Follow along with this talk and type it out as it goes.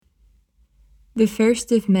The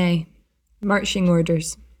 1st of May, Marching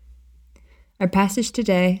Orders. Our passage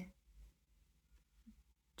today,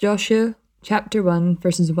 Joshua chapter 1,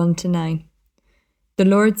 verses 1 to 9. The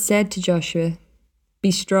Lord said to Joshua, "Be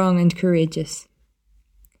strong and courageous."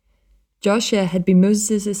 Joshua had been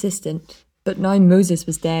Moses' assistant, but now Moses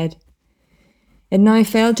was dead. It now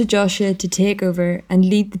fell to Joshua to take over and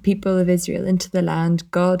lead the people of Israel into the land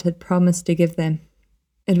God had promised to give them.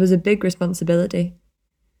 It was a big responsibility.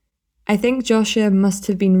 I think Joshua must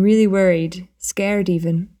have been really worried, scared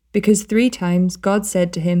even, because 3 times God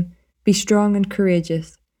said to him, "Be strong and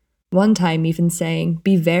courageous," one time even saying,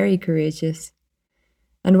 "Be very courageous."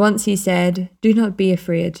 And once he said, "Do not be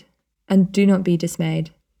afraid, and do not be dismayed."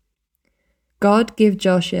 God gave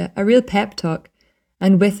Joshua a real pep talk,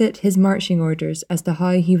 and with it his marching orders as to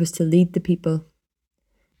how he was to lead the people.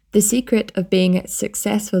 The secret of being a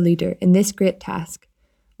successful leader in this great task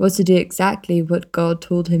was to do exactly what God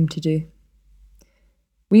told him to do.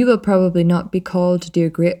 We will probably not be called to do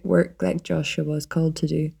great work like Joshua was called to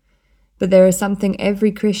do, but there is something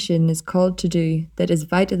every Christian is called to do that is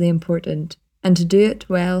vitally important, and to do it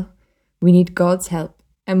well, we need God's help,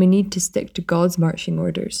 and we need to stick to God's marching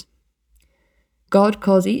orders. God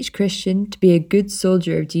calls each Christian to be a good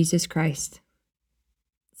soldier of Jesus Christ.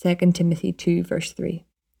 2 Timothy 2 verse 3.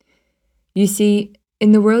 You see,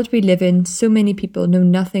 in the world we live in, so many people know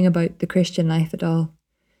nothing about the Christian life at all.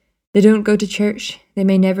 They don't go to church, they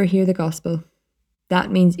may never hear the gospel.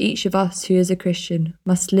 That means each of us who is a Christian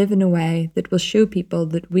must live in a way that will show people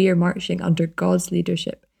that we are marching under God's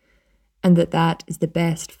leadership, and that is the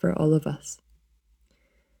best for all of us.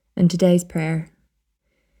 And today's prayer.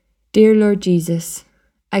 Dear Lord Jesus,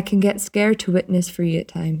 I can get scared to witness for you at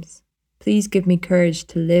times. Please give me courage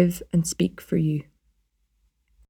to live and speak for you.